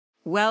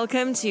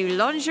Welcome to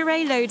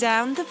Lingerie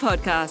Lowdown, the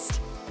podcast.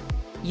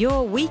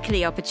 Your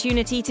weekly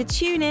opportunity to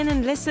tune in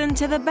and listen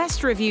to the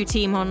best review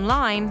team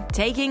online,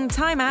 taking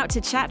time out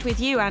to chat with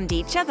you and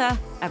each other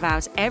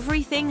about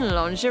everything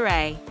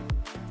lingerie.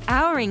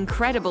 Our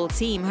incredible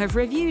team have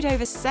reviewed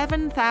over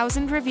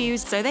 7,000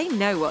 reviews, so they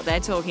know what they're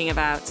talking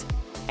about.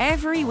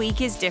 Every week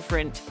is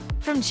different,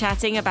 from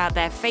chatting about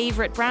their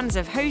favourite brands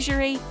of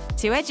hosiery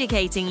to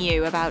educating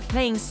you about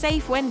playing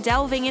safe when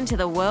delving into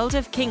the world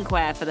of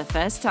kinkwear for the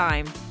first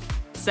time.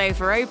 So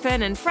for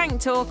open and frank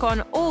talk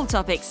on all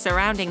topics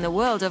surrounding the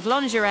world of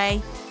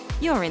lingerie,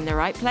 you're in the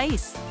right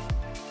place.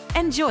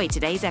 Enjoy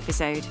today's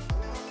episode.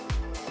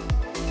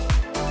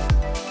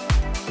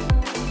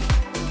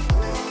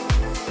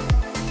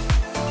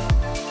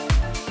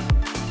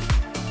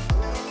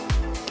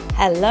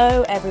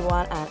 Hello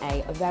everyone,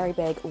 and a very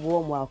big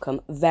warm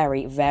welcome,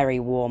 very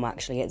warm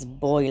actually, it's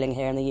boiling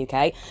here in the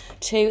UK,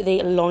 to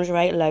the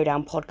Lingerie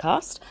Lowdown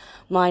podcast.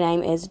 My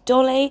name is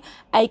Dolly,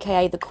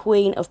 aka the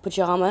Queen of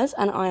Pyjamas,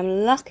 and I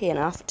am lucky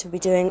enough to be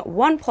doing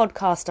one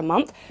podcast a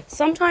month,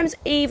 sometimes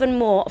even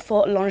more,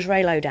 for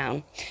Lingerie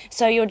Lowdown.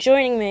 So you're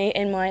joining me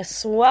in my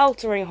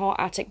sweltering hot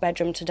attic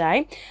bedroom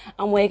today,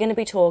 and we're going to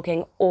be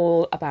talking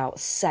all about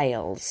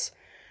sales.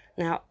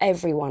 Now,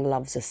 everyone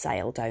loves a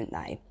sale, don't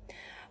they?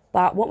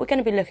 But what we're going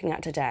to be looking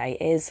at today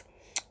is,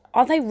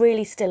 are they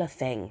really still a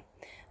thing?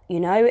 You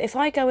know, if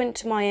I go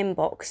into my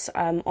inbox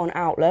on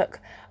Outlook,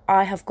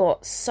 I have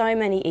got so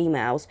many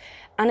emails,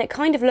 and it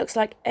kind of looks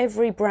like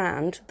every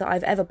brand that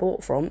I've ever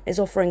bought from is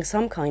offering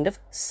some kind of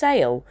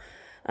sale,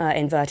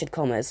 inverted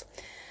commas.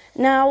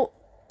 Now,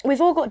 we've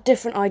all got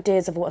different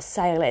ideas of what a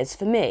sale is.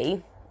 For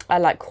me, I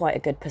like quite a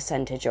good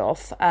percentage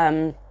off.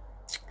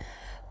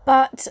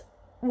 But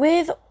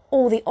with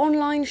all the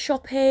online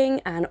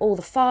shopping and all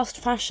the fast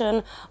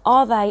fashion,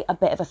 are they a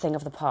bit of a thing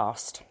of the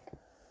past?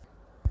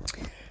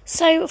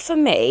 So for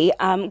me,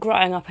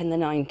 growing up in the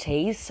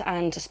 90s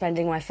and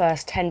spending my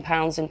first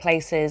 £10 in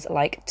places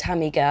like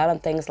Tammy Girl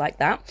and things like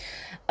that,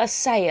 a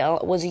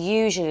sale was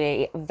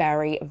usually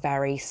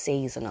very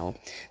seasonal.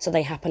 So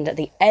they happened at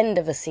the end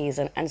of a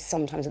season and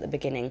sometimes at the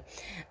beginning.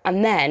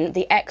 And then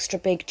the extra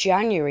big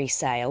January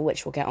sale,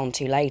 which we'll get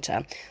onto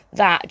later,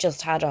 that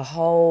just had a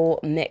whole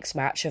mix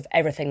match of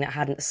everything that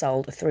hadn't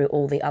sold through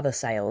all the other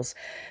sales.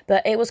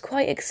 But it was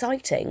quite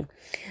exciting.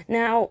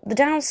 Now, the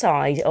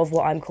downside of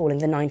what I'm calling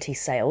the 90s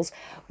sales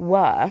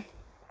were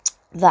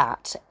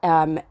that,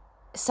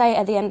 say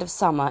at the end of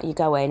summer, you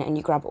go in and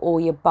you grab all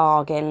your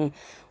bargain,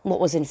 what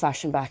was in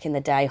fashion back in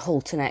the day,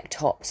 halter neck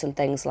tops and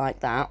things like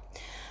that.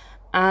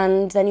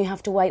 And then you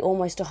have to wait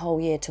almost a whole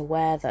year to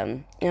wear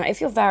them. Now, if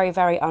you're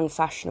very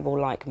unfashionable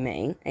like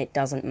me, it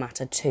doesn't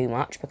matter too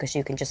much because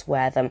you can just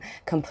wear them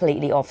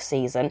completely off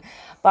season.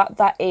 But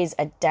that is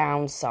a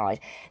downside.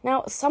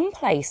 Now, some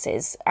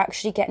places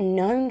actually get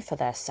known for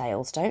their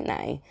sales, don't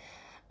they?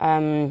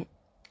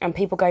 And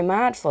people go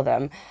mad for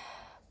them.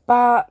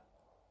 But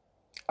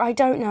I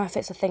don't know if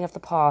it's a thing of the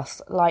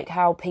past, like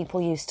how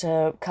people used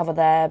to cover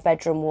their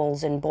bedroom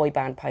walls in boy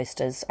band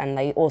posters, and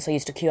they also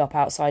used to queue up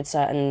outside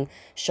certain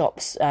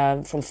shops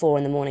from 4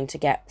 a.m. to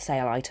get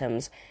sale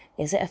items.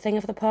 Is it a thing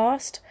of the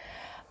past?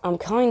 I'm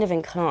kind of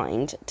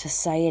inclined to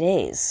say it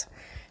is.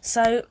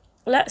 So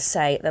let's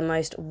say the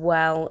most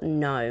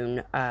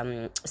well-known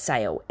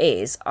sale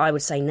is, I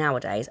would say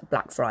nowadays,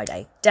 Black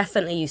Friday.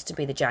 Definitely used to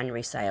be the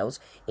January sales.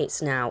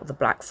 It's now the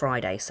Black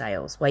Friday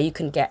sales, where you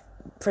can get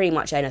pretty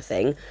much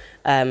anything,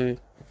 from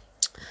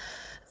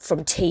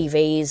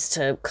TVs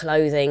to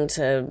clothing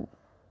to,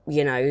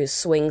 you know,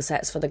 swing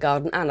sets for the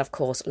garden, and of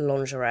course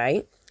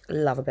lingerie.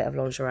 Love a bit of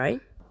lingerie.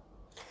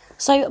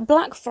 So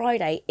Black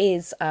Friday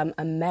is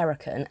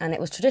American, and it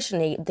was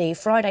traditionally the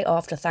Friday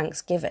after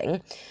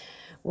Thanksgiving,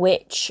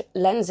 which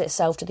lends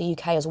itself to the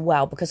UK as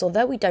well, because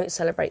although we don't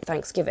celebrate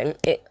Thanksgiving,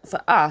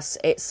 for us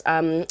it's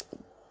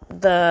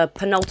the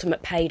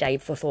penultimate payday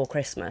before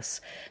Christmas.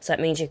 So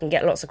it means you can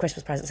get lots of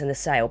Christmas presents in the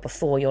sale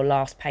before your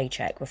last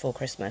paycheck before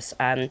Christmas.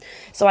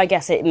 So I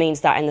guess it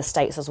means that in the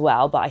States as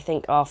well, but I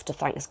think after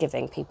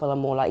Thanksgiving people are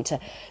more likely to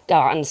go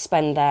out and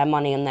spend their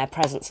money on their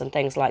presents and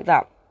things like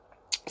that.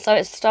 So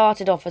it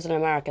started off as an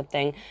American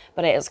thing,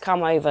 but it has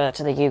come over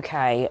to the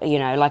UK, you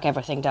know, like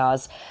everything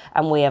does,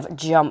 and we have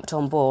jumped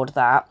on board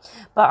that.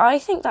 But I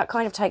think that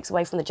kind of takes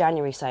away from the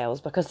January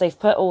sales, because they've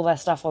put all their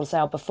stuff on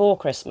sale before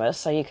Christmas,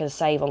 so you can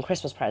save on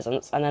Christmas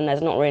presents, and then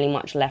there's not really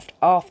much left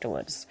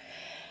afterwards.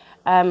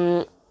 I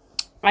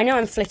know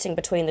I'm flitting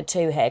between the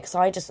two here,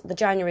 because the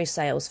January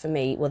sales for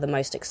me were the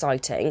most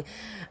exciting,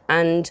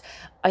 and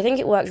I think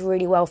it worked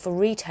really well for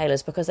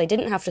retailers because they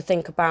didn't have to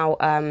think about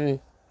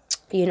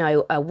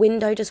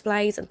window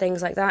displays and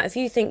things like that. If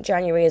you think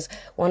January is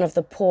one of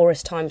the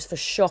poorest times for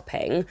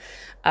shopping,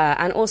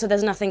 and also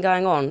there's nothing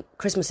going on,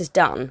 Christmas is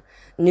done,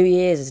 New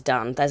Year's is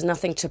done, there's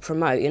nothing to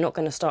promote, you're not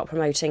going to start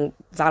promoting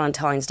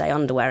Valentine's Day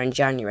underwear in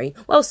January.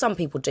 Well, some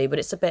people do, but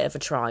it's a bit of a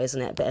try,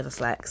 isn't it? A bit of a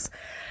flex.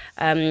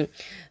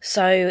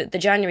 So the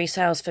January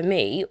sales for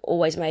me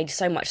always made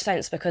so much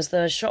sense because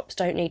the shops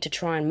don't need to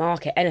try and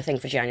market anything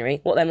for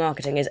January. What they're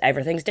marketing is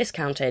everything's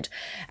discounted,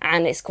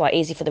 and it's quite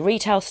easy for the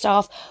retail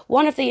staff.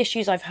 One of the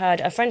issues I've heard,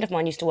 a friend of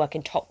mine used to work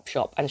in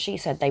Topshop, and she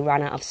said they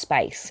ran out of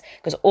space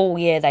because all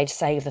year they'd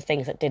save the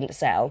things that didn't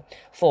sell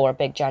for a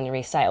big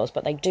January sales,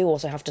 but they do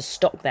also have to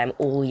stock them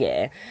all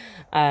year.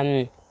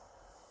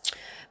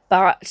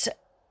 But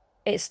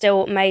it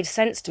still made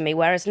sense to me,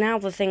 whereas now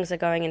the things are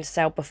going into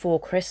sale before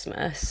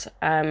Christmas.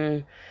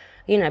 By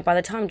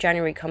the time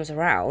January comes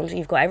around,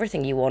 you've got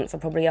everything you want for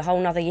probably a whole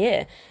nother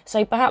year.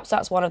 So perhaps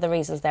that's one of the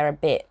reasons they're a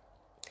bit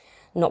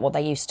not what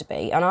they used to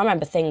be. And I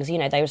remember things,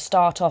 they would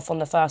start off on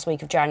the first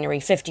week of January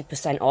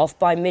 50% off.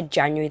 By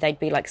mid-January, they'd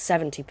be like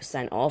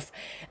 70% off.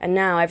 And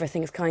now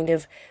everything's kind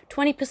of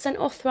 20%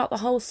 off throughout the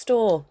whole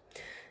store,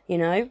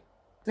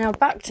 Now,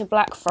 back to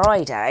Black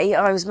Friday,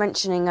 I was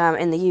mentioning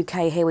in the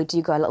UK here we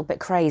do go a little bit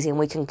crazy and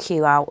we can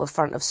queue out the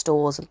front of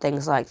stores and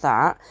things like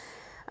that.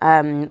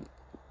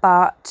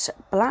 But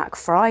Black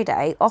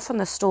Friday, often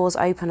the stores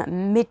open at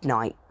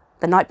midnight,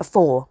 the night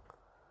before.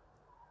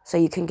 So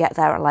you can get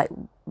there at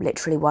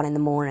literally 1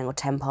 a.m. or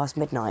 10 past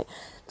midnight.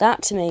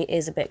 That to me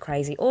is a bit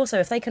crazy. Also,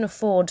 if they can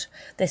afford,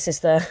 this is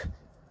the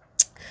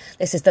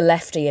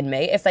lefty in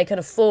me, if they can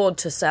afford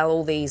to sell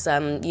all these,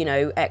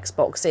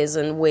 Xboxes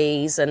and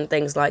Wiis and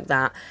things like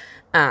that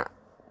at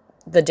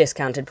the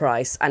discounted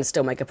price and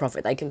still make a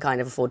profit, they can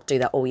kind of afford to do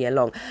that all year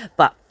long.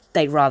 But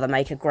they'd rather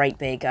make a great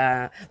big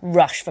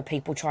rush for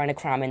people trying to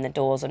cram in the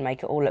doors and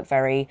make it all look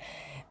very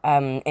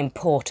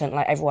important,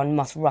 like everyone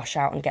must rush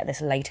out and get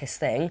this latest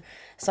thing.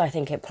 So I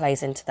think it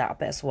plays into that a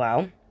bit as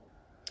well.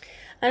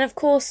 And of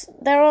course,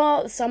 there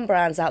are some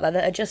brands out there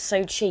that are just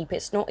so cheap,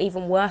 it's not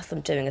even worth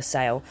them doing a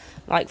sale.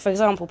 Like, for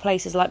example,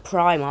 places like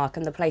Primark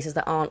and the places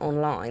that aren't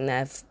online,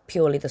 they're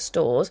purely the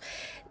stores.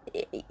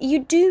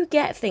 You do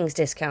get things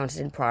discounted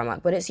in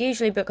Primark, but it's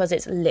usually because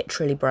it's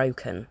literally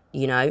broken,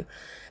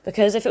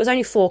 Because if it was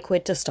only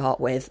 £4 to start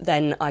with,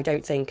 then I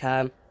don't think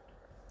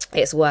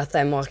it's worth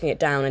them marking it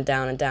down and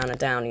down and down and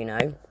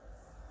down,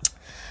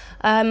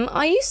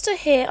 I used to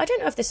hear, I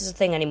don't know if this is a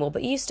thing anymore,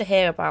 but you used to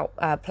hear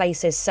about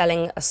places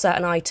selling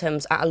certain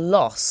items at a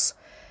loss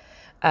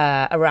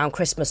around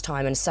Christmas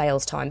time and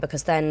sales time,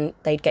 because then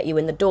they'd get you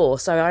in the door.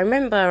 So I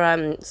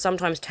remember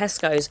sometimes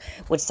Tesco's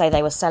would say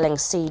they were selling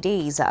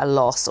CDs at a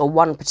loss, or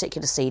one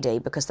particular CD,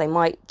 because they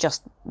might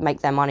just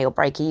make their money or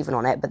break even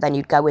on it, but then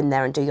you'd go in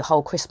there and do your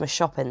whole Christmas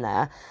shop in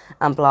there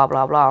and blah,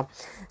 blah, blah.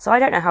 So I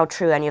don't know how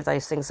true any of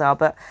those things are,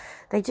 but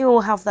they do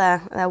all have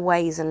their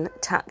ways and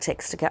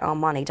tactics to get our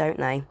money, don't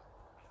they?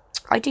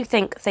 I do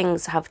think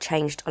things have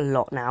changed a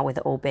lot now with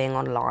it all being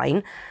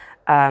online.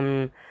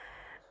 And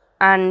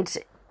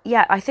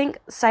yeah, I think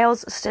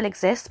sales still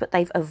exist, but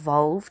they've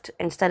evolved.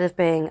 Instead of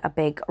being a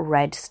big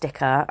red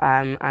sticker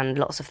and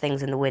lots of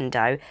things in the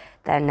window,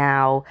 they're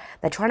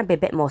trying to be a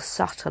bit more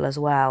subtle as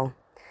well.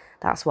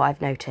 That's what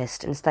I've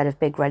noticed. Instead of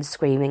big red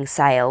screaming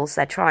sales,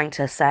 they're trying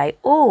to say,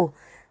 oh,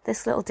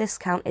 this little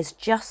discount is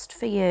just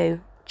for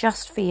you,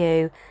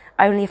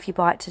 only if you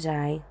buy it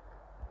today.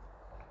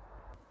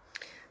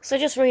 So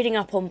just reading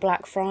up on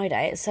Black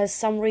Friday, it says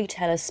some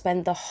retailers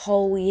spend the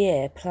whole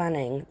year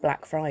planning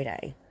Black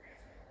Friday.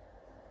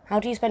 How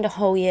do you spend a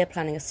whole year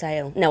planning a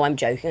sale? No, I'm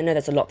joking. I know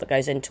there's a lot that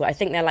goes into it. I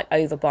think they're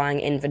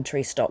overbuying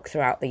inventory stock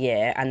throughout the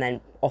year and then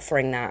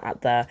offering that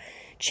at the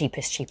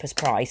cheapest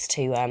price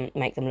to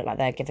make them look like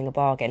they're giving a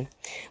bargain.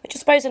 Which I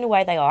suppose in a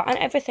way they are. And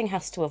everything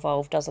has to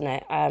evolve, doesn't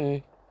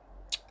it?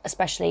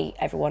 Especially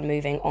everyone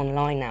moving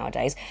online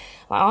nowadays.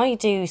 I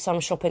do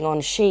some shopping on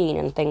Shein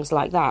and things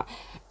like that.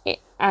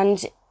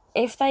 And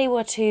if they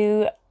were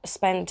to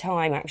spend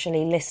time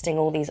actually listing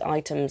all these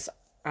items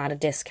at a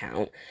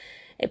discount,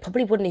 it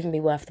probably wouldn't even be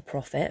worth the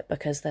profit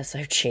because they're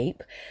so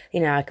cheap.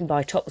 I can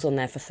buy tops on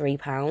there for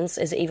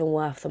 £3. Is it even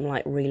worth them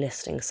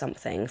relisting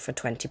something for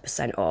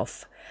 20%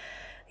 off?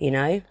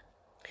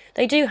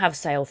 They do have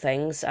sale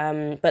things,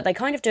 but they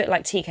kind of do it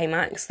like TK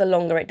Maxx. The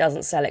longer it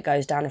doesn't sell, it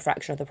goes down a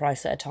fraction of the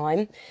price at a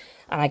time.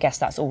 And I guess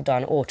that's all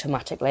done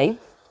automatically.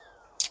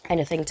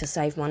 Anything to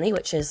save money,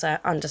 which is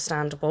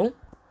understandable.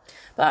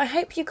 But I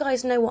hope you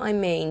guys know what I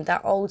mean,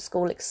 that old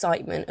school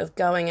excitement of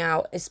going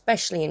out,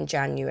 especially in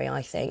January,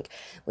 I think,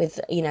 with,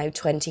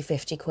 20,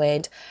 50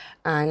 quid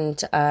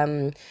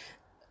and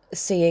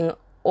seeing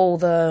all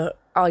the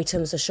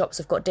items the shops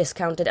have got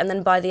discounted. And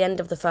then by the end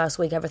of the first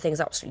week, everything's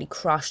absolutely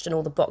crushed and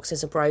all the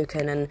boxes are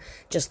broken and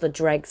just the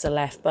dregs are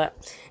left.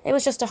 But it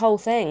was just a whole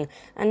thing.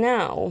 And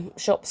now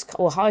shops,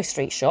 or high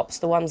street shops,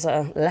 the ones that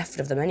are left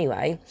of them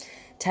anyway,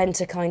 tend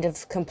to kind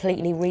of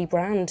completely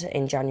rebrand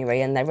in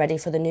January and they're ready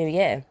for the new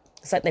year.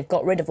 It's like they've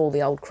got rid of all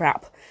the old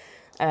crap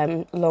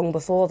long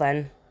before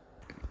then.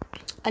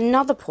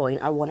 Another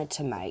point I wanted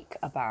to make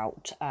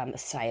about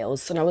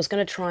sales, and I was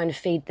going to try and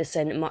feed this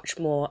in much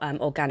more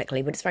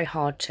organically, but it's very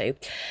hard to.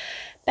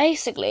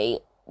 Basically,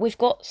 we've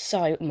got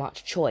so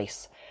much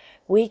choice.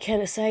 We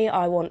can say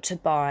I want to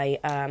buy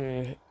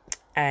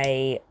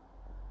a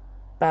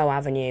Bow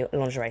Avenue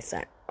lingerie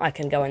set. I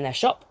can go in their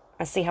shop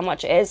and see how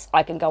much it is.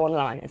 I can go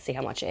online and see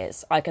how much it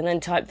is. I can then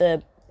type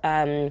the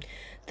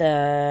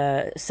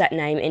set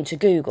name into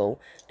Google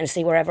and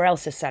see wherever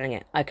else is selling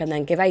it. I can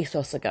then give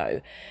ASOS a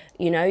go.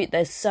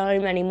 There's so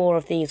many more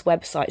of these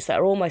websites that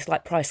are almost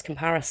like price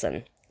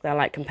comparison. They're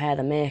like Compare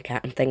the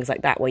Meerkat and things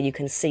like that, where you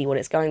can see what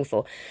it's going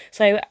for.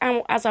 So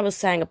as I was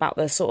saying about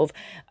the sort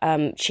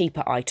of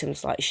cheaper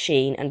items like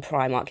Shein and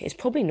Primark, it's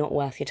probably not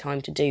worth your time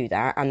to do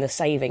that, and the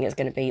saving is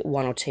going to be £1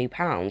 or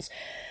 £2.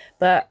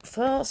 But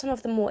for some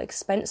of the more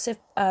expensive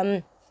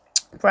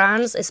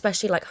brands,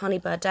 especially like Honey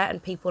Birdette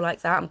and people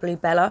like that, and Blue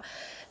Bella,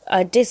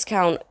 a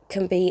discount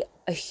can be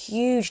a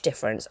huge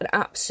difference, an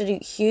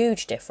absolute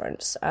huge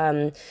difference.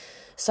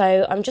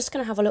 So I'm just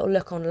going to have a little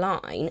look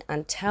online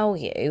and tell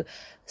you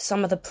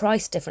some of the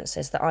price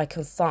differences that I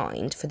can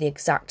find for the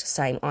exact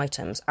same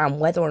items, and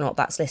whether or not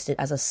that's listed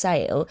as a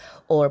sale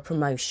or a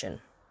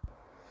promotion.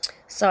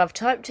 So I've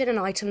typed in an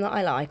item that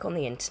I like on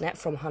the internet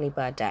from Honey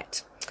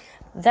Birdette.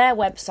 Their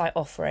website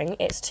offering,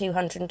 it's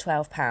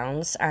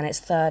 £212, and it's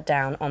third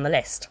down on the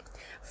list.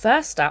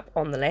 First up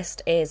on the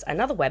list is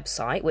another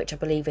website, which I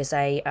believe is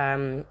a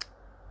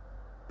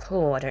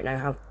I don't know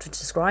how to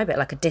describe it,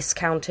 like a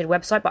discounted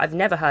website, but I've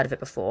never heard of it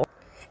before.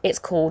 It's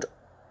called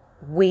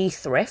We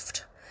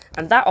Thrift,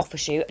 and that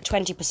offers you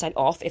 20%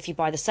 off if you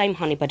buy the same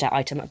Honey Birdette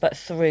item but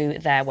through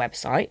their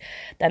website.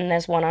 Then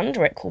there's one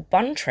under it called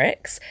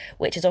Buntricks,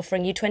 which is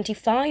offering you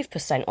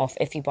 25% off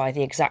if you buy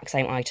the exact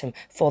same item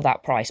for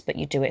that price, but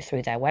you do it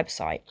through their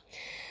website.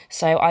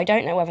 So I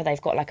don't know whether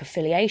they've got like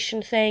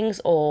affiliation things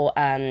or,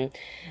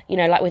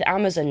 like with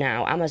Amazon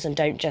now, Amazon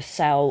don't just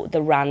sell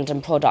the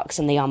random products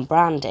and the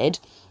unbranded.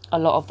 A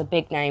lot of the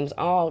big names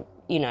are,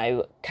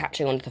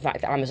 catching on to the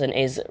fact that Amazon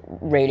is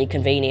really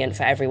convenient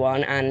for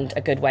everyone and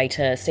a good way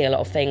to see a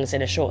lot of things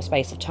in a short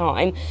space of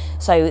time.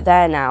 So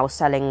they're now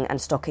selling and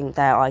stocking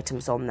their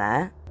items on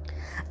there.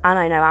 And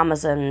I know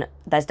Amazon,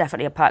 there's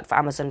definitely a perk for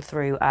Amazon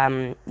through,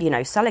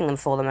 selling them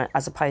for them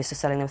as opposed to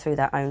selling them through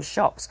their own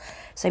shops.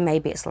 So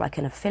maybe it's like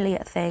an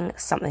affiliate thing,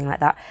 something like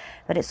that.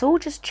 But it's all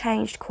just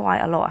changed quite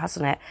a lot,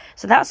 hasn't it?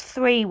 So that's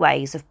 3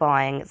 ways of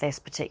buying this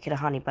particular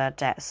Honey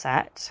Birdette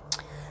set.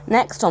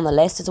 Next on the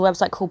list is a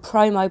website called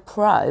Promo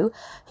Pro,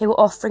 who are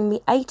offering me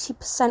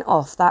 80%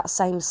 off that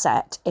same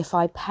set if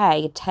I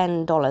pay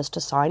 $10 to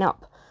sign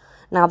up.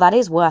 Now, that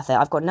is worth it.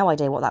 I've got no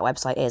idea what that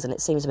website is, and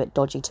it seems a bit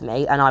dodgy to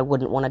me, and I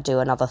wouldn't want to do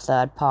another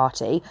third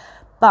party.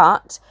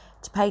 But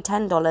to pay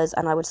 $10,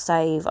 and I would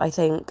save, I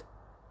think,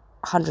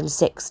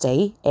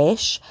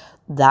 $160-ish,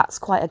 that's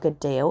quite a good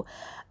deal.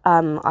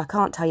 I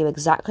can't tell you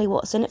exactly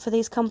what's in it for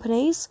these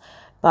companies,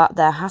 but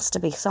there has to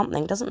be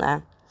something, doesn't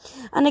there?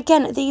 And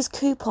again, these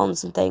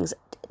coupons and things,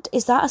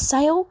 is that a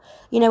sale?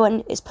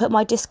 And it's put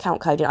my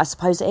discount code in. I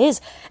suppose it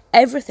is.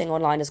 Everything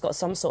online has got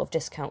some sort of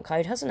discount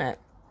code, hasn't it?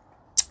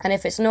 And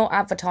if it's not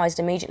advertised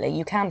immediately,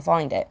 you can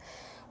find it.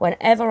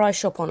 Whenever I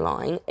shop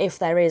online, if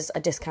there is a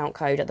discount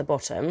code at the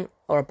bottom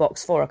or a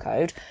box for a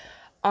code,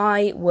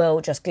 I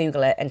will just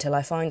Google it until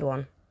I find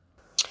one.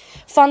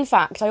 Fun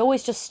fact, I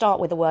always just start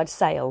with the word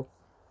sale.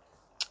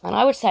 And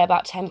I would say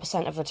about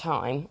 10% of the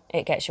time,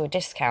 it gets you a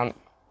discount.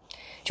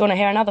 Do you want to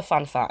hear another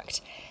fun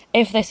fact?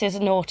 If this is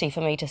naughty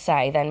for me to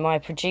say, then my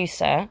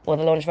producer, or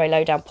the Lingerie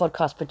Lowdown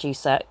podcast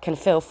producer, can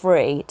feel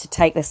free to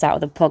take this out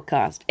of the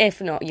podcast.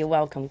 If not, you're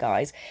welcome,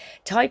 guys.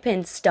 Type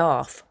in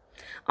staff.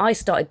 I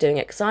started doing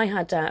it because I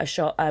had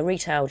a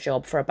retail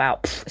job for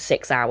about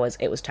 6 hours.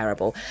 It was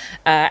terrible.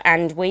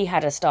 And we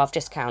had a staff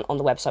discount on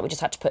the website. We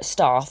just had to put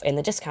staff in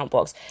the discount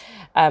box.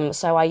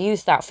 So I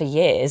used that for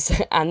years.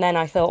 And then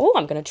I thought,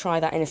 I'm going to try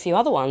that in a few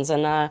other ones.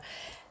 And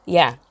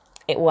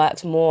it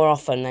works more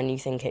often than you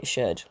think it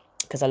should,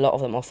 because a lot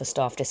of them offer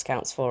staff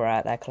discounts for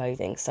their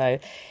clothing. So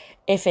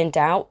if in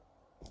doubt,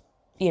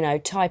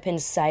 type in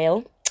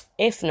sale.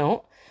 If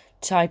not,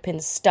 type in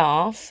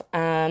staff.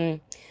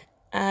 And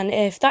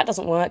if that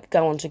doesn't work,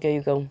 go on to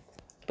Google.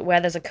 But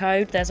where there's a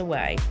code, there's a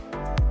way.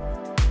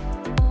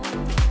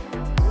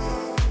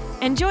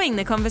 Enjoying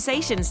the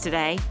conversations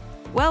today?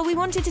 Well, we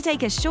wanted to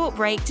take a short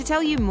break to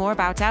tell you more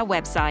about our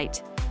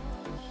website.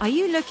 Are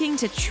you looking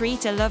to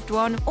treat a loved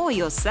one or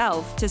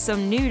yourself to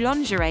some new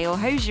lingerie or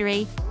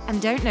hosiery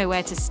and don't know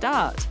where to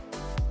start?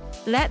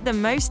 Let the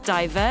most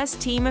diverse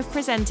team of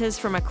presenters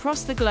from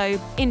across the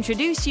globe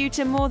introduce you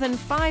to more than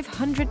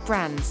 500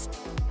 brands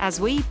as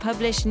we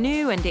publish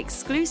new and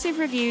exclusive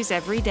reviews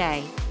every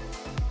day.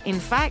 In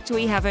fact,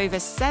 we have over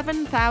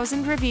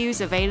 7,000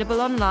 reviews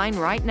available online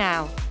right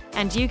now,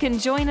 and you can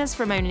join us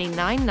from only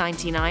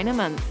 $9.99 a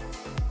month.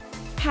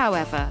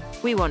 However,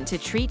 we want to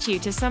treat you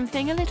to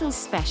something a little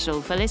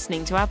special for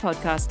listening to our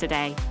podcast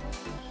today.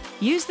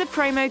 Use the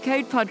promo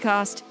code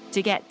podcast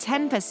to get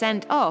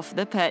 10% off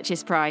the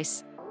purchase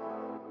price.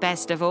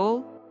 Best of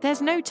all, There's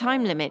no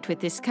time limit with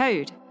this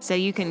code, so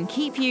you can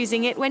keep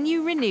using it when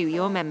you renew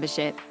your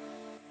membership.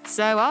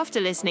 So after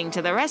listening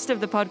to the rest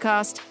of the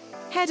podcast,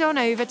 head on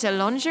over to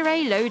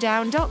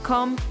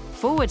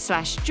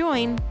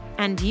lingeриelowdown.com/join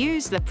and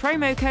use the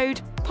promo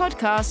code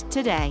podcast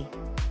today.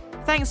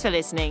 Thanks for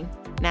listening.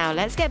 Now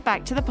let's get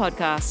back to the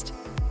podcast.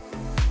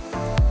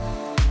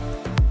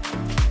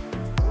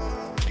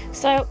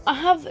 So I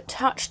have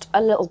touched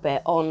a little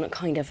bit on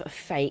kind of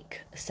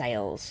fake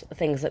sales,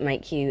 things that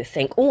make you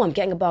think, oh, I'm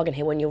getting a bargain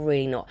here when you're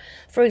really not.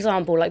 For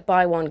example, like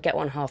buy one, get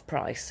one half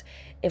price.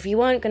 If you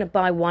weren't going to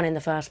buy one in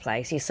the first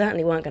place, you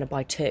certainly weren't going to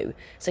buy two.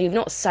 So you've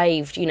not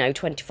saved,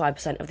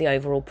 25% of the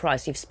overall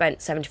price. You've spent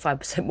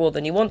 75% more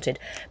than you wanted.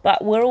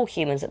 But we're all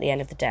humans at the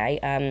end of the day,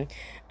 and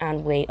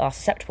we are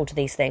susceptible to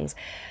these things.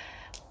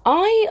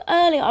 I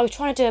was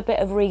trying to do a bit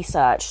of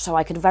research so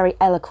I could very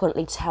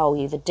eloquently tell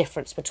you the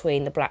difference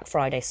between the Black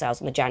Friday sales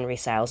and the January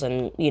sales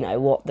and,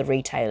 what the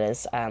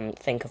retailers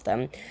think of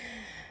them.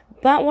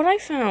 But what I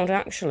found,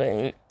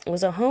 actually,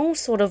 was a whole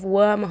sort of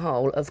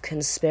wormhole of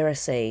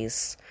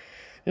conspiracies.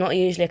 Not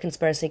usually a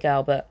conspiracy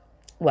girl, but,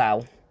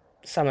 well,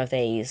 some of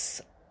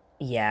these,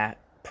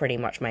 pretty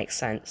much make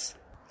sense.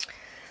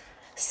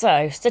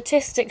 So,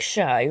 statistics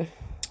show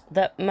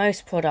that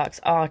most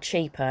products are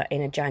cheaper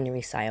in a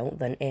January sale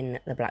than in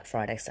the Black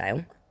Friday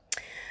sale.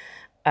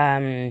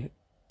 And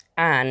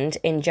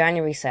in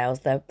January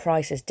sales, the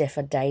prices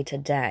differ day to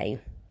day.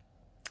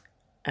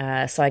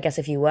 So I guess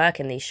if you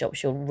work in these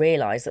shops, you'll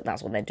realise that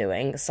that's what they're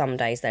doing. Some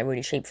days they're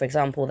really cheap. For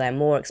example, they're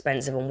more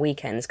expensive on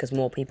weekends because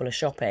more people are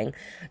shopping.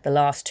 The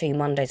last 2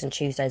 Mondays and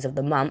Tuesdays of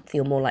the month,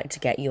 you're more likely to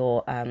get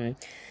your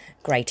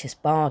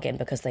greatest bargain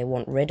because they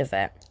want rid of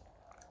it.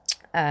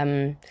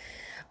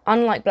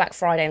 Unlike Black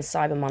Friday and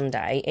Cyber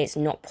Monday, it's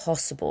not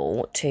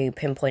possible to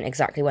pinpoint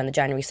exactly when the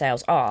January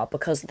sales are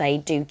because they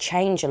do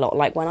change a lot.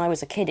 Like when I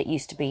was a kid, it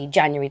used to be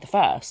January the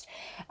 1st.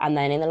 And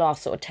then in the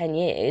last sort of 10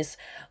 years,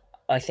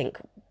 I think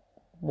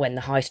when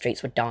the high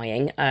streets were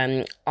dying,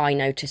 I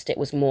noticed it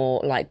was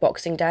more like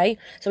Boxing Day.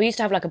 So we used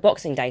to have like a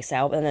Boxing Day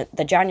sale, but then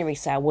the January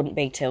sale wouldn't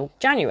be till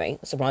January,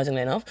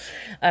 surprisingly enough.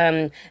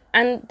 And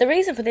the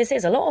reason for this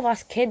is a lot of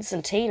us kids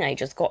and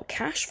teenagers got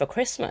cash for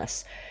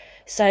Christmas.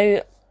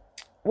 So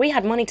we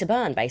had money to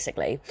burn,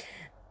 basically,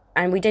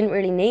 and we didn't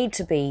really need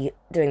to be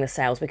doing the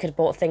sales. We could have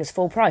bought things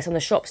full price, and the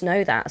shops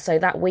know that. So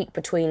that week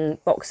between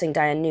Boxing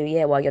Day and New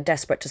Year, while you're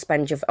desperate to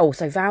spend your... Oh,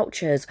 so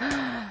vouchers.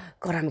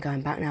 God, I'm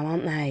going back now,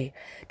 aren't they?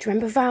 Do you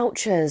remember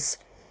vouchers?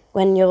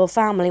 When your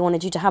family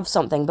wanted you to have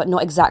something, but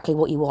not exactly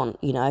what you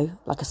want,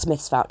 like a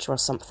Smith's voucher or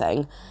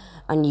something,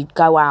 and you'd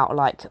go out,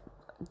 like,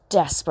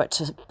 desperate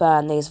to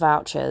burn these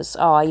vouchers.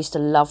 Oh, I used to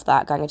love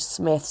that, going into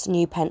Smith's,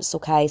 new pencil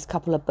case,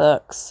 couple of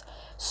books,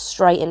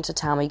 straight into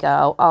Tammy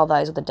Girl. Oh,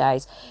 those are the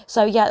days.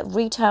 So yeah,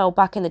 retail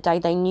back in the day,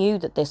 they knew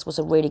that this was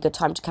a really good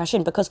time to cash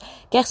in because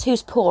guess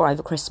who's poor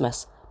over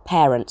Christmas?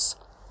 Parents.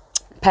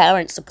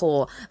 Parents are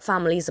poor,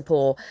 families are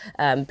poor,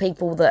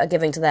 people that are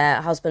giving to their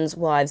husbands,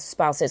 wives,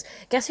 spouses.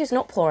 Guess who's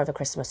not poor over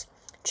Christmas?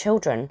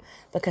 Children,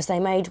 because they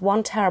made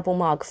one terrible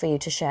mug for you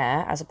to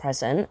share as a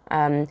present,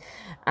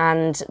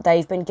 and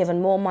they've been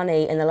given more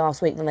money in the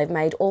last week than they've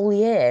made all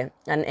year,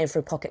 and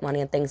through pocket money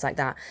and things like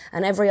that.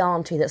 And every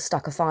auntie that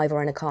stuck a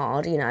 £5 in a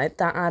card,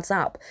 that adds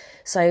up.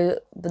 So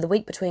the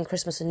week between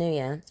Christmas and New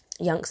Year,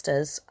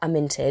 youngsters are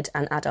minted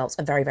and adults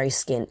are very, very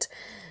skint.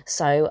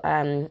 So,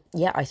 I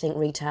think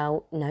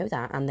retail know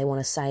that and they want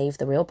to save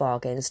the real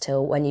bargains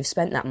till when you've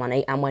spent that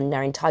money and when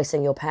they're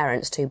enticing your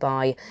parents to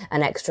buy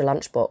an extra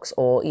lunchbox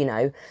or,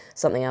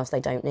 something else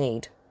they don't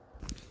need.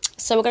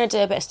 So we're going to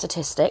do a bit of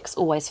statistics,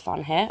 always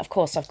fun here. Of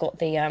course, I've got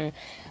the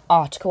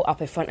article up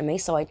in front of me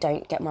so I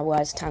don't get my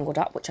words tangled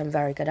up, which I'm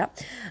very good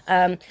at.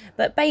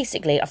 But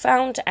basically, I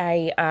found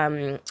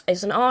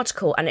it's an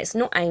article and it's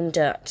not aimed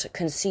at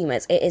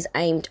consumers. It is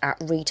aimed at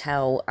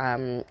retail,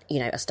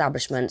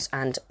 establishments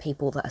and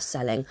people that are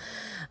selling.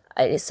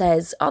 It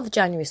says, are the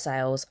January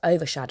sales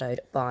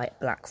overshadowed by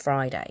Black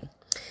Friday?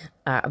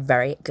 A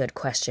very good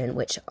question,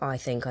 which I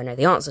think I know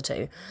the answer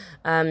to.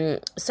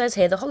 Says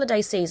here, the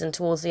holiday season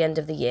towards the end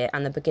of the year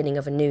and the beginning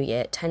of a new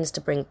year tends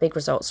to bring big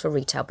results for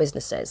retail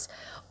businesses.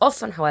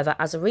 Often, however,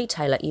 as a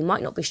retailer, you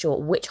might not be sure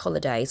which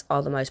holidays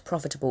are the most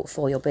profitable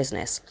for your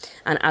business.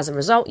 And as a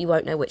result, you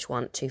won't know which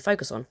one to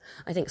focus on.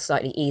 I think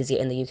slightly easier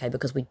in the UK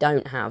because we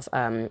don't have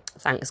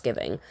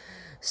Thanksgiving.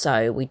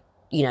 So we,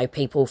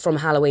 people from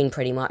Halloween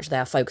pretty much, they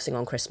are focusing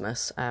on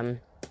Christmas.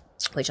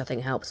 Which I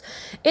think helps.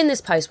 In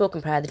this post, we'll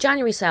compare the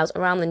January sales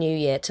around the new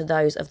year to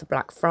those of the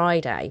Black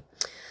Friday.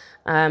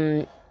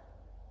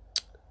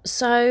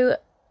 So,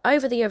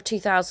 over the year of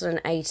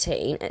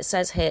 2018, it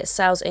says here,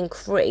 sales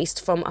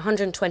increased from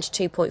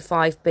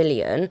 122.5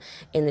 billion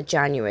in the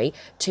January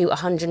to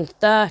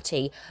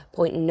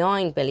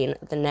 130.9 billion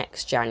the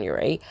next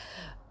January.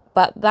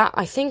 But that,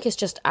 I think, is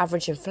just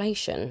average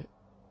inflation.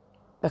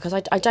 Because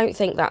I don't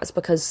think that's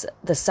because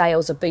the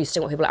sales are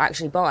boosting what people are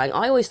actually buying.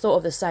 I always thought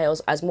of the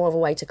sales as more of a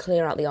way to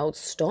clear out the old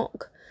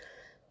stock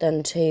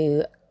than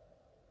to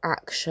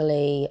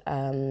actually,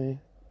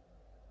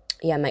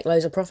 make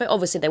loads of profit.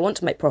 Obviously, they want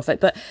to make profit,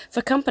 but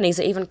for companies,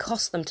 it even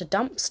costs them to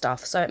dump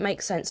stuff. So it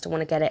makes sense to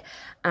want to get it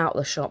out of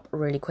the shop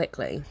really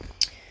quickly.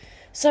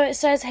 So it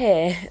says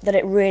here that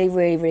it really,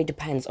 really, really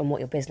depends on what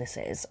your business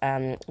is.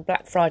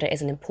 Black Friday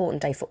is an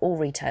important day for all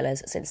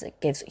retailers since it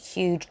gives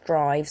huge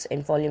drives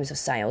in volumes of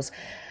sales.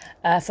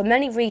 For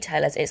many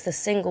retailers, it's the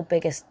single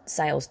biggest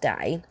sales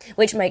day,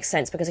 which makes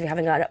sense because if you're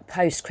having a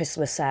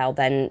post-Christmas sale,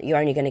 then you're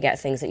only going to get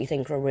things that you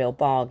think are a real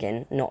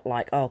bargain, not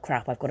like, oh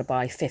crap, I've got to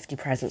buy 50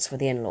 presents for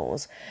the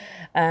in-laws.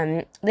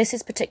 This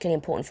is particularly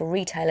important for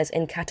retailers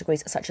in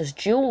categories such as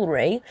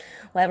jewellery,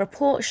 where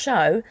reports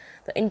show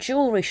that in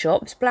jewellery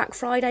shops, Black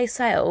Friday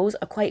sales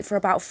equate for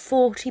about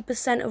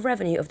 40% of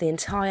revenue of the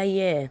entire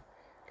year.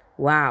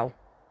 Wow.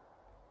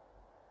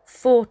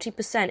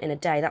 40% in a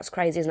day, that's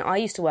crazy, isn't it? I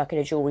used to work in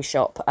a jewellery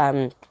shop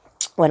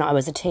when I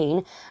was a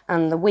teen,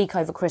 and the week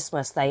over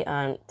Christmas they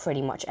earned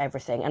pretty much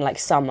everything, and like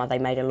summer they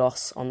made a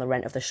loss on the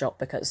rent of the shop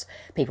because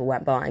people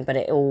weren't buying, but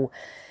it all,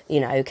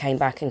 came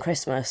back in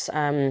Christmas,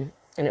 and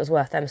it was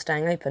worth them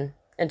staying open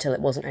until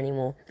it wasn't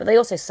anymore. But they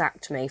also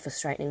sacked me for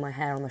straightening my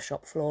hair on the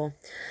shop floor.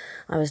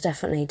 I was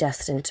definitely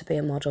destined to be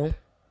a model.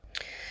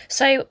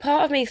 So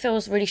part of me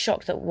feels really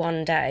shocked that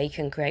one day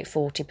can create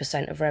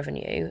 40% of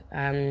revenue,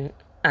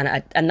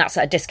 and that's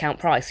at a discount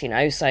price,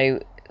 so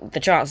the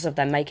chances of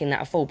them making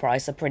that a full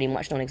price are pretty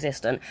much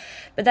non-existent.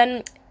 But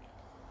then,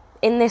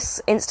 in this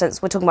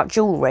instance, we're talking about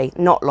jewellery,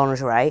 not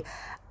lingerie,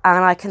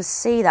 and I can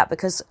see that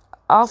because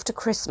after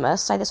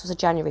Christmas, say this was a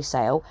January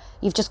sale,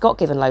 you've just got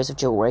given loads of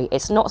jewellery.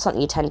 It's not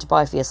something you tend to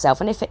buy for yourself,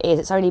 and if it is,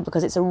 it's only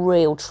because it's a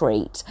real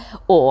treat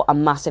or a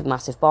massive,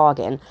 massive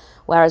bargain,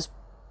 whereas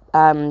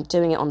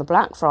doing it on the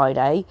Black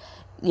Friday,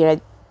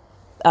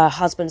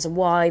 husbands and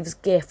wives,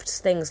 gifts,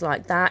 things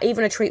like that.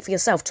 Even a treat for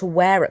yourself to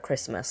wear at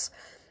Christmas.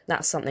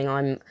 That's something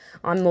I'm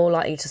more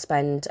likely to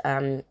spend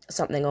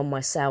something on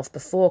myself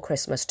before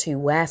Christmas to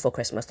wear for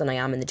Christmas than I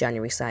am in the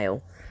January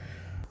sale.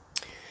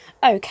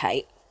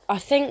 Okay, I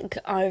think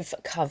I've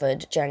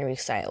covered January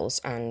sales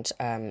and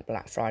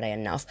Black Friday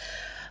enough.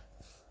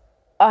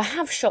 I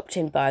have shopped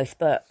in both,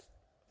 but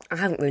I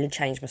haven't really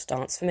changed my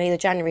stance. For me, the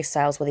January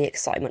sales were the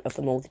excitement of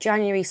them all. The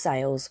January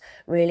sales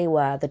really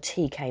were the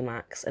TK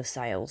Maxx of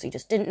sales. You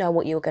just didn't know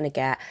what you were going to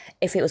get,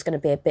 if it was going to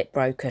be a bit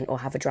broken or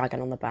have a dragon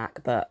on the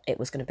back, but it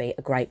was going to be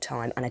a great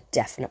time and a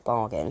definite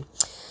bargain.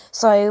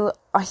 So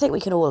I think we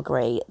can all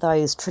agree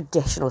those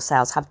traditional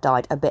sales have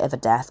died a bit of a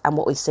death, and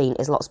what we've seen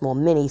is lots more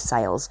mini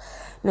sales.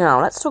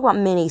 Now, let's talk about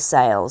mini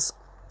sales.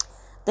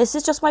 This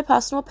is just my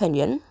personal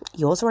opinion.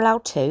 Yours are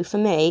allowed too. For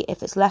me,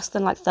 if it's less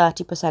than like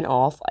 30%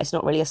 off, it's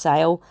not really a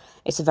sale.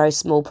 It's a very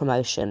small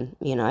promotion,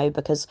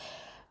 because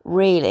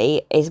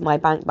really, is my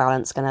bank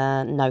balance going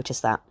to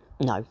notice that?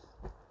 No.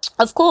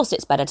 Of course,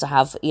 it's better to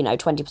have,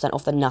 20%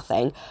 off than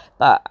nothing,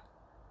 but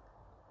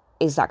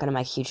is that going to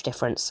make a huge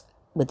difference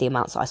with the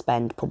amounts that I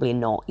spend? Probably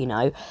not,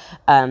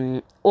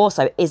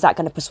 Also, is that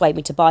going to persuade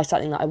me to buy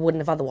something that I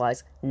wouldn't have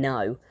otherwise?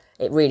 No,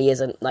 it really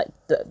isn't. Like,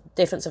 the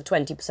difference of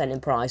 20% in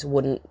price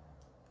wouldn't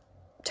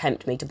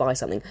tempt me to buy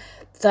something.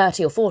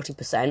 30 or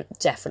 40%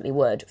 definitely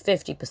would.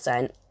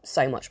 50%,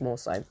 so much more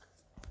so.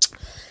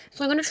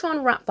 So I'm going to try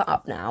and wrap that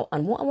up now,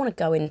 and what I want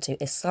to go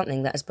into is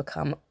something that has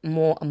become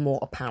more and more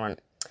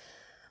apparent.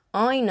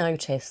 I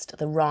noticed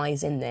the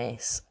rise in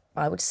this,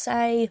 I would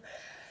say,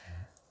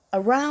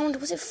 around,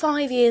 was it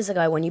 5 years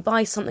ago, when you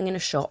buy something in a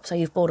shop, so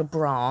you've bought a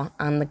bra,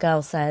 and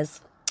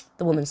the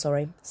woman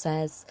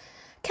says,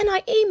 can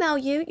I email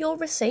you your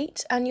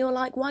receipt? And you're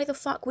like, why the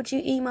fuck would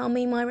you email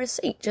me my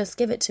receipt? Just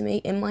give it to me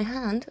in my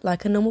hand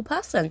like a normal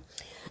person.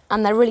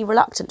 And they're really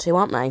reluctant to,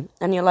 aren't they?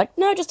 And you're like,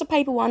 no, just a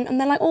paper one. And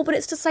they're like, oh, but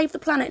it's to save the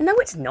planet. No,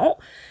 it's not.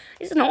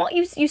 It's not.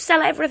 You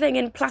sell everything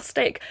in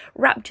plastic,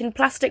 wrapped in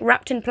plastic,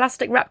 wrapped in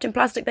plastic, wrapped in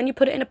plastic, then you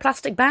put it in a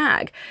plastic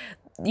bag.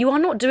 You are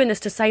not doing this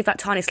to save that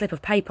tiny slip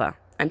of paper.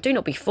 And do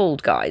not be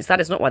fooled, guys. That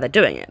is not why they're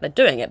doing it. They're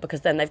doing it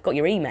because then they've got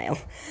your email.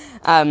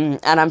 And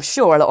I'm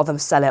sure a lot of them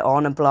sell it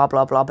on and blah,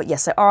 blah, blah. But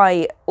yes, so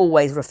I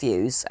always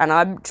refuse. And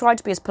I'm trying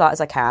to be as polite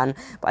as I can.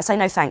 But I say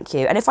no, thank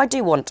you. And if I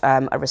do want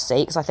a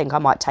receipt, because I think I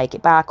might take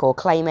it back or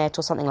claim it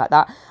or something like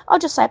that, I'll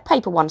just say a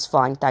paper one's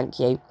fine, thank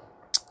you.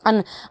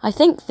 And I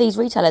think these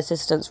retail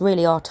assistants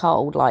really are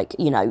told,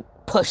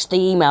 push the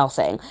email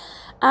thing.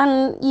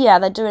 And yeah,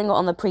 they're doing it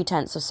on the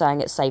pretense of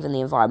saying it's saving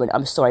the environment.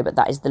 I'm sorry, but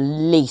that is the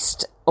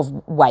least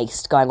of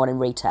waste going on in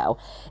retail.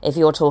 If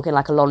you're talking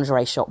like a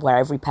lingerie shop where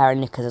every pair of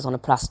knickers is on a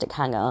plastic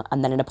hanger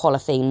and then in a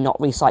polythene, not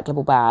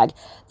recyclable bag,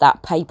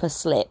 that paper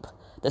slip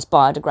that's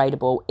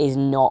biodegradable is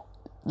not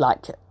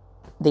like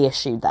the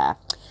issue there.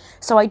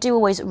 So I do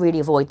always really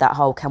avoid that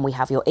whole can we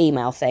have your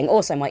email thing.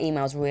 Also, my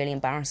email's really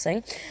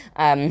embarrassing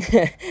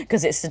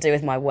because it's to do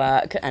with my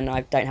work and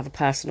I don't have a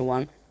personal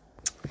one.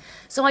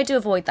 So I do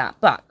avoid that,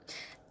 but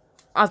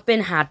I've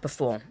been had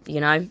before,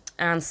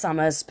 and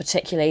Summers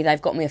particularly, they've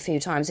got me a few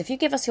times. If you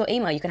give us your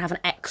email, you can have an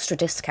extra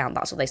discount,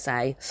 that's what they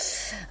say.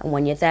 And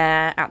when you're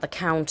there at the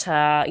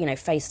counter,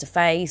 face to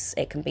face,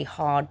 it can be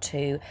hard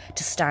to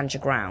stand your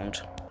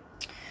ground.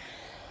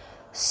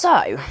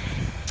 So,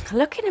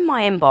 looking in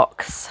my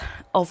inbox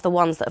of the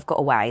ones that have got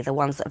away, the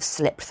ones that have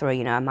slipped through,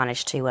 you know, and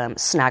managed to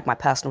snag my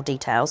personal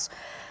details.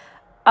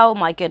 Oh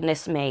my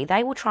goodness me,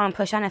 they will try and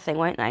push anything,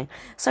 won't they?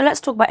 So let's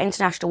talk about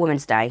International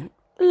Women's Day.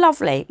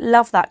 Lovely,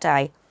 love that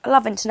day. I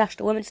love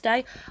International Women's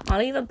Day.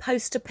 I'll even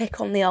post a pic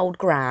on the old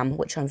gram,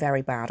 which I'm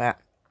very bad at,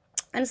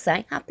 and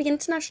say, Happy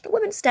International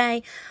Women's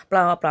Day,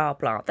 blah, blah,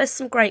 blah. There's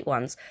some great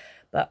ones,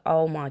 but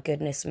oh my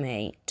goodness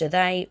me, do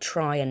they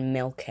try and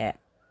milk it?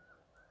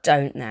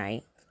 Don't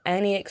they?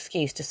 Any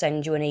excuse to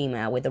send you an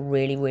email with a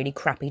really, really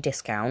crappy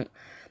discount,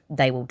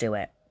 they will do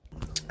it.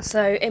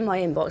 So in my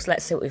inbox,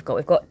 let's see what we've got.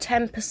 We've got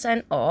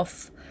 10%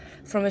 off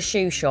from a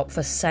shoe shop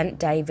for St.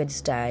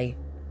 David's Day.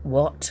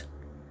 What?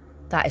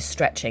 That is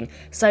stretching.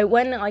 So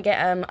when I get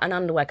an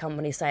underwear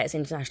company say it's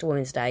International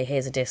Women's Day,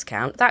 here's a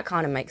discount, that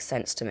kind of makes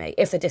sense to me,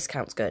 if the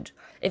discount's good.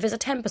 If it's a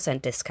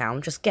 10%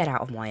 discount, just get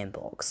out of my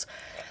inbox.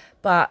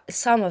 But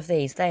some of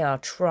these, they are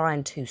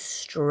trying to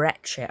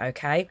stretch it,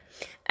 okay?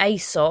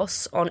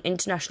 ASOS on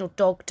International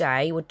Dog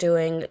Day were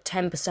doing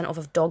 10% off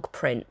of dog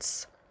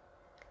prints.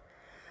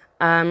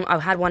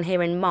 I've had one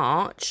here in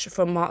March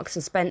from Marks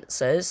and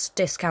Spencer's,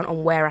 discount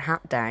on Wear a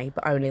Hat Day,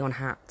 but only on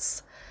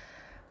hats.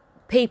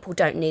 People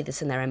don't need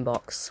this in their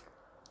inbox,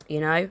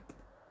 you know?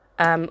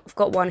 I've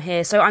got one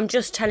here. So I'm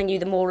just telling you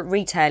the more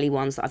retail-y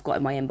ones that I've got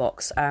in my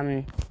inbox.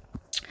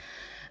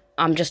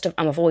 I'm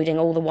avoiding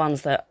all the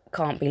ones that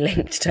can't be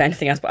linked to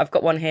anything else, but I've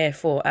got one here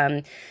for...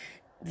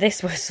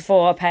 this was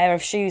for a pair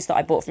of shoes that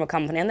I bought from a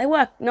company, and they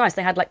were nice.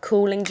 They had, like,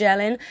 cooling gel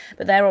in,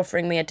 but they're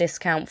offering me a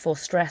discount for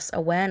Stress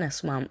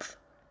Awareness Month,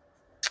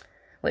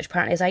 which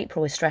apparently is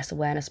April is Stress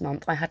Awareness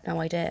Month. I had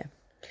no idea.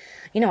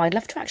 You know, I'd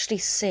love to actually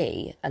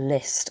see a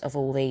list of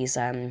all these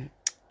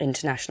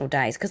international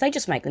days, because they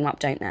just make them up,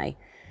 don't they?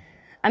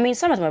 I mean,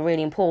 some of them are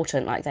really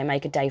important, like they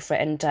make a day for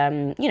it,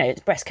 and, you know, it's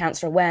Breast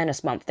Cancer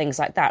Awareness Month, things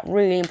like that,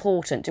 really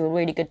important, do a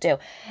really good deal.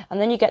 And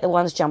then you get the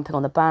ones jumping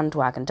on the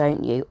bandwagon,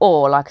 don't you?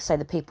 Or, like I say,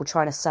 the people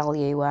trying to sell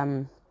you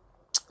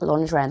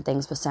lingerie and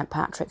things for St.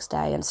 Patrick's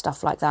Day and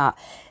stuff like that.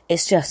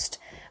 It's just,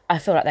 I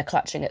feel like they're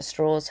clutching at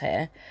straws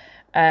here.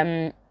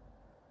 I've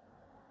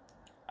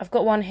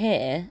got one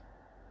here.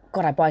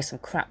 God, I buy some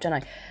crap, don't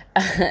I?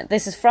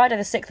 This is Friday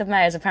the 6th of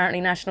May is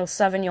apparently National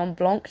Sauvignon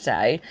Blanc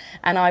Day.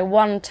 And I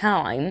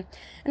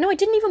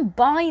didn't even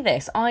buy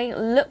this. I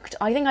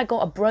think I got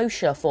a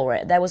brochure for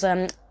it. There was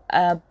a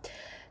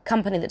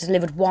company that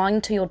delivered wine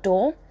to your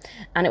door.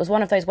 And it was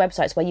one of those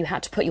websites where you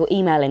had to put your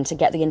email in to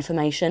get the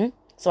information.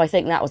 So I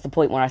think that was the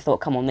point where I thought,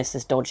 come on, this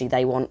is dodgy.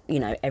 They want, you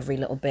know, every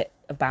little bit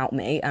about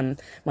me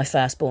and my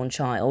firstborn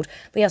child.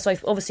 But yeah, so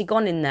I've obviously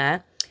gone in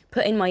there,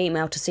 put in my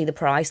email to see the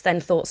price, then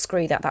thought,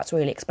 screw that, that's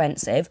really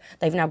expensive.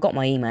 They've now got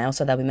my email,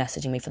 so they'll be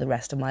messaging me for the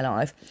rest of my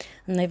life.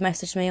 And they've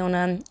messaged me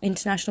on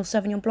International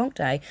Sauvignon Blanc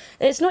Day.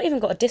 It's not even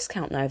got a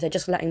discount, though. They're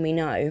just letting me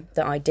know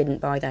that I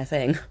didn't buy their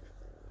thing.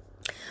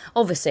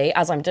 Obviously,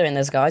 as I'm doing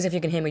this, guys, if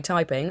you can hear me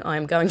typing,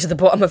 I'm going to the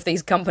bottom of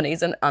these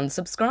companies and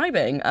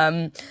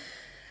unsubscribing.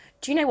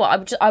 Do you know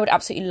what? I would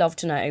absolutely love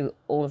to know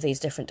all of these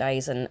different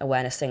days and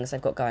awareness things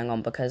they've got going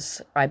on, because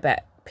I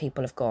bet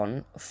people have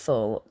gone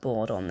full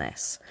board on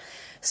this.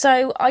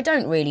 So I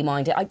don't really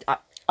mind it.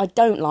 I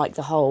don't like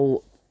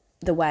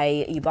the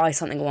way you buy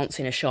something once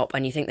in a shop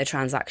and you think the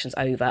transaction's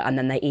over and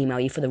then they email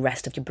you for the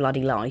rest of your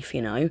bloody life,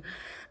 you know.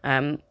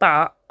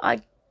 But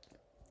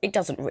it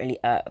doesn't really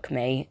irk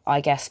me. I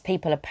guess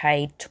people are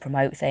paid to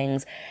promote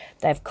things.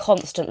 They've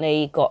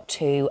constantly got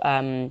to,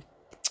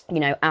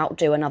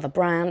 outdo another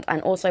brand.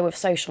 And also with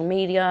social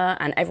media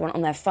and everyone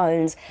on their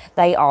phones,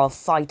 they are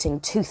fighting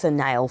tooth and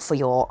nail for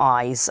your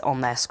eyes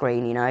on their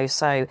screen, you know.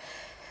 So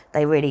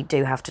they really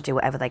do have to do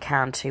whatever they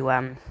can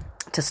to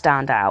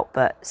stand out.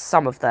 But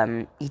some of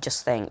them, you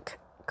just think,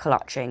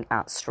 clutching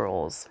at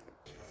straws.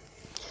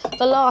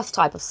 The last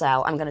type of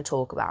sale I'm going to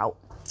talk about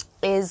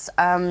is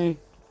like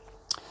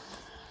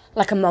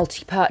a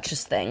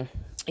multi-purchase thing.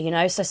 You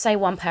know, so say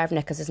one pair of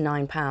knickers is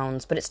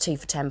 £9, but it's two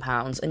for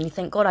 £10, and you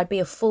think, God, I'd be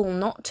a fool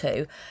not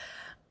to.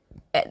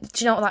 Do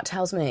you know what that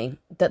tells me?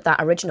 That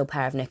original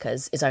pair of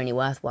knickers is only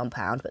worth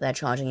 £1, but they're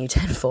charging you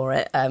 10 for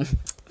it.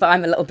 But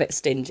I'm a little bit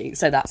stingy,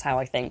 so that's how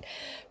I think.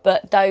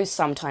 But those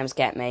sometimes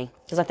get me,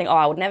 because I think,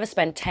 I would never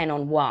spend 10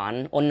 on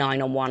one, or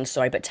 9 on one,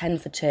 sorry, but 10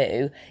 for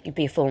two, you'd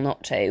be a fool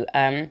not to.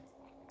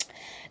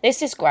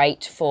 This is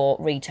great for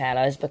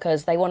retailers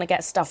because they want to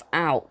get stuff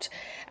out.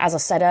 As I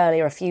said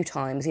earlier a few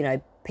times, you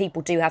know,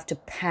 people do have to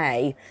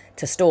pay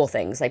to store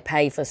things. They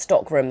pay for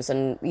stock rooms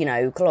and, you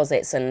know,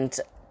 closets and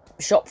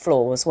shop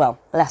floors. Well,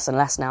 less and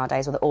less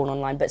nowadays with it all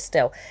online, but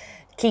still,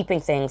 keeping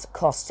things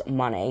costs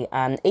money.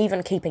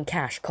 Even keeping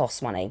cash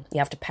costs money. You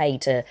have to pay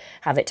to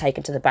have it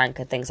taken to the bank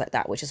and things like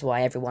that, which is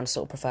why everyone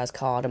sort of prefers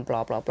card and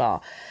blah, blah,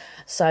 blah.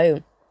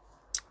 So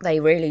they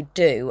really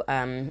do,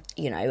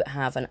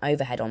 have an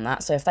overhead on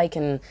that. So if they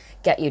can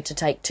get you to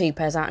take 2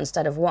 pairs out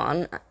instead of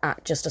one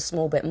at just a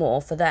small bit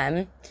more for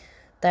them,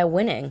 they're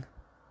winning.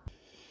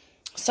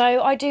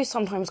 So I do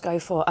sometimes go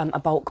for a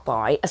bulk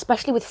buy,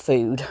 especially with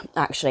food,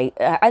 actually.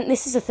 And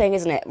this is the thing,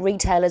 isn't it?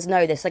 Retailers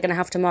know this. They're going to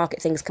have to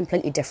market things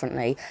completely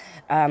differently.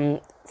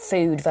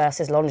 Food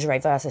versus lingerie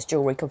versus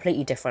jewellery,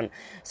 completely different.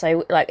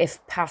 So, like, if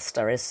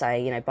pasta is,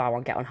 say, buy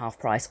one, get one half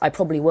price, I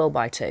probably will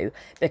buy two,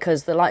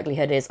 because the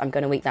likelihood is I'm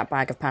going to eat that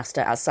bag of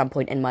pasta at some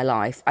point in my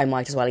life. I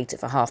might as well eat it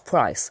for half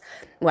price.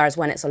 Whereas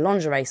when it's a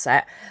lingerie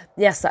set,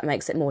 yes, that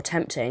makes it more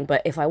tempting,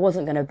 but if I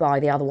wasn't going to buy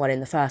the other one in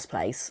the first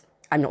place,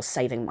 I'm not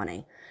saving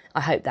money. I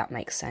hope that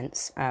makes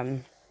sense.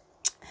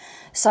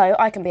 So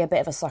I can be a bit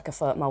of a sucker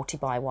for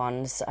multi-buy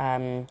ones.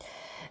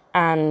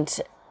 And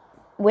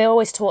we're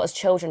always taught as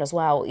children as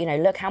well,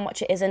 look how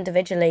much it is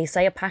individually.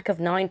 Say a pack of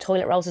 9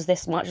 toilet rolls is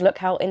this much. Look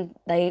how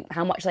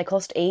much they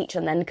cost each,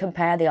 and then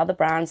compare the other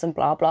brands and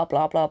blah, blah,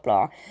 blah, blah,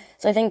 blah.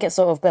 So I think it's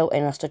sort of built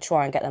in us to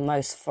try and get the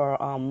most for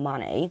our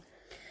money.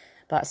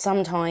 But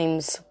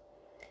sometimes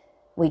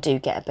we do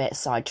get a bit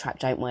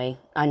sidetracked, don't we?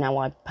 I know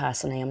I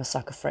personally am a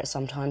sucker for it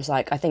sometimes.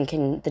 Like, I think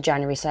in the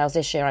January sales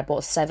this year, I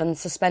bought 7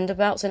 suspender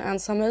belts in Ann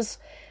Summers.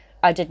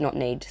 I did not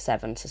need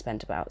 7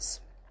 suspender belts.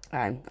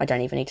 I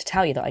don't even need to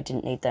tell you that I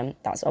didn't need them.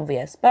 That's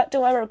obvious. But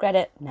do I regret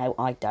it? No,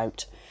 I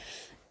don't.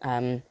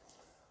 And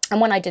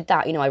when I did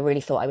that, I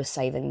really thought I was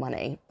saving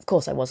money. Of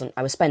course I wasn't.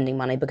 I was spending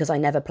money because I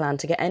never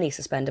planned to get any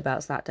suspender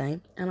belts that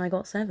day. And I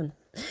got 7.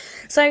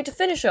 So to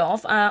finish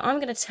off,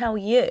 I'm going to tell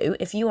you,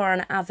 if you are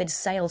an avid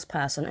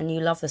salesperson and you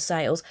love the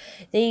sales,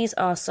 these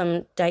are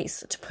some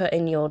dates to put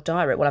in your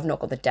diary. Well, I've not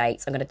got the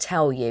dates. I'm going to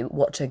tell you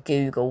what to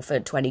Google for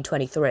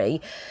 2023.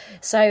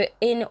 So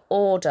in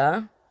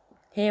order,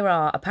 here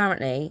are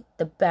apparently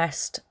the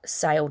best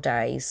sale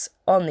days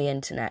on the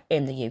internet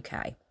in the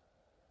UK.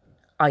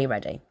 Are you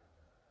ready?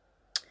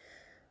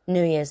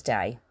 New Year's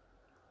Day,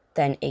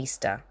 then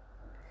Easter,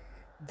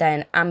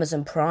 then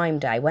Amazon Prime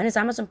Day. When is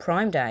Amazon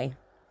Prime Day?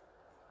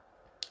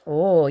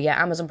 Oh, yeah,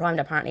 Amazon Prime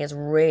Day apparently has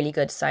really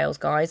good sales,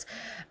 guys.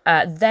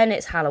 Then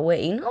it's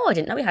Halloween. Oh, I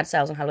didn't know we had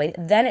sales on Halloween.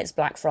 Then it's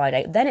Black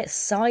Friday. Then it's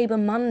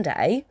Cyber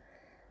Monday.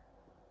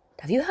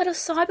 Have you heard of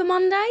Cyber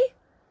Monday?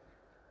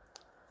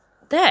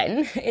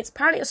 Then it's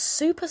apparently a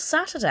Super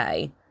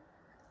Saturday.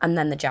 And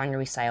then the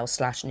January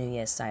sales / New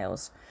Year's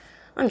sales.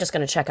 I'm just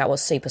going to check out what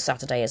Super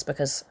Saturday is,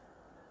 because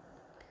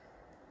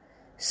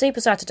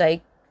Super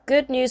Saturday,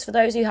 good news for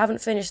those who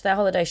haven't finished their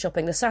holiday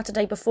shopping. The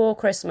Saturday before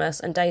Christmas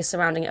and days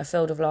surrounding it are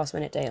filled with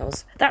last-minute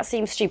deals. That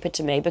seems stupid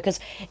to me, because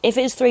if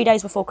it's 3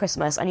 days before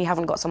Christmas and you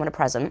haven't got someone a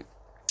present,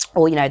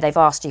 or, they've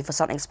asked you for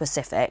something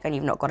specific and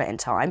you've not got it in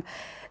time,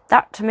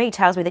 that to me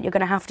tells me that you're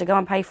going to have to go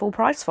and pay full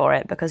price for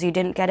it because you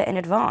didn't get it in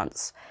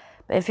advance.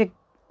 But if they're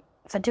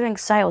doing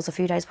sales a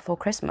few days before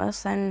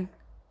Christmas, then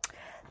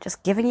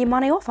just giving you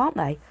money off, aren't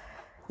they?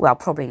 Well,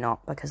 probably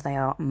not, because they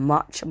are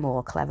much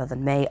more clever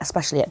than me,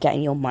 especially at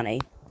getting your money.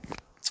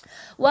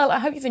 Well, I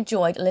hope you've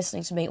enjoyed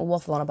listening to me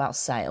waffle on about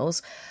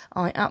sales.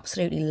 I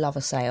absolutely love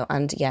a sale,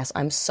 and yes,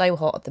 I'm so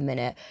hot at the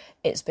minute.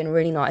 It's been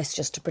really nice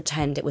just to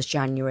pretend it was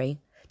January,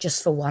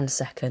 just for 1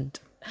 second.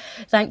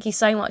 Thank you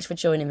so much for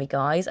joining me,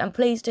 guys, and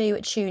please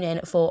do tune in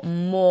for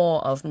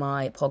more of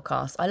my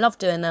podcasts. I love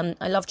doing them.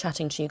 I love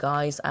chatting to you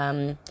guys,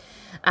 and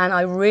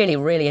I really,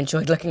 really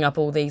enjoyed looking up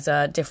all these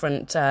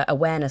different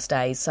awareness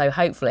days, so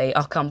hopefully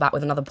I'll come back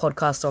with another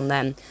podcast on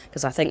them,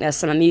 because I think there's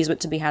some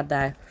amusement to be had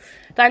there.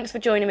 Thanks for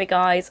joining me,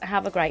 guys.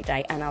 Have a great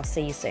day, and I'll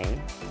see you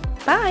soon.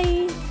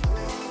 Bye!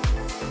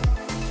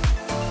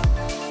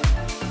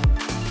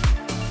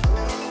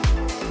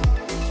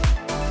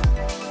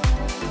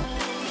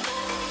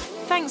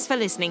 Thanks for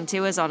listening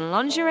to us on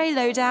Lingerie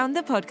Lowdown,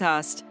 the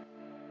podcast.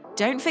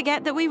 Don't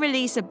forget that we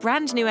release a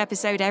brand new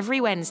episode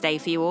every Wednesday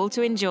for you all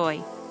to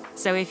enjoy.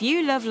 So if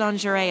you love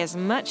lingerie as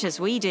much as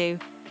we do,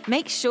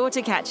 make sure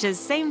to catch us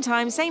same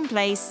time, same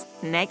place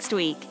next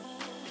week.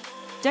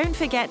 Don't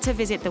forget to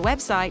visit the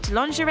website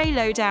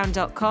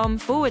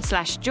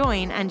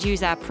lingeриelowdown.com/join and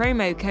use our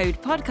promo code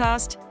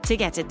podcast to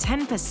get a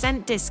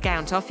 10%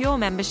 discount off your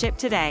membership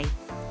today.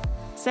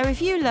 So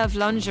if you love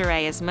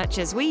lingerie as much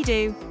as we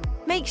do,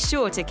 make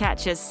sure to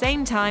catch us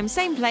same time,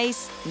 same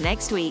place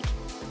next week.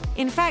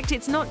 In fact,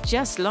 it's not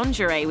just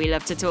lingerie we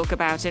love to talk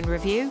about and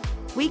review.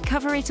 We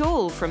cover it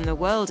all from the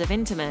world of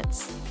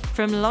intimates.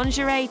 From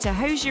lingerie to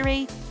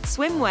hosiery,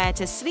 swimwear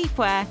to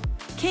sleepwear,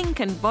 kink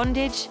and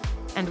bondage,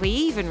 and we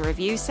even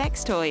review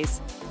sex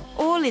toys.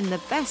 All in the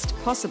best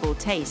possible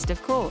taste,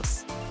 of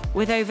course.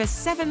 With over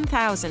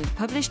 7,000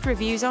 published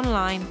reviews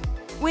online,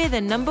 we're the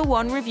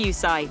 #1 review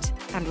site,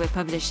 and we're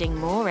publishing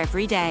more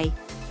every day.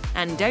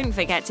 And don't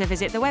forget to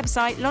visit the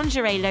website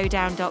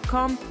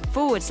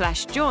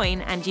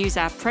lingeриelowdown.com/join and use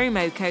our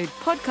promo code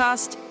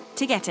podcast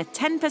to get a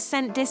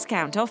 10%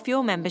 discount off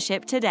your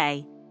membership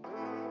today.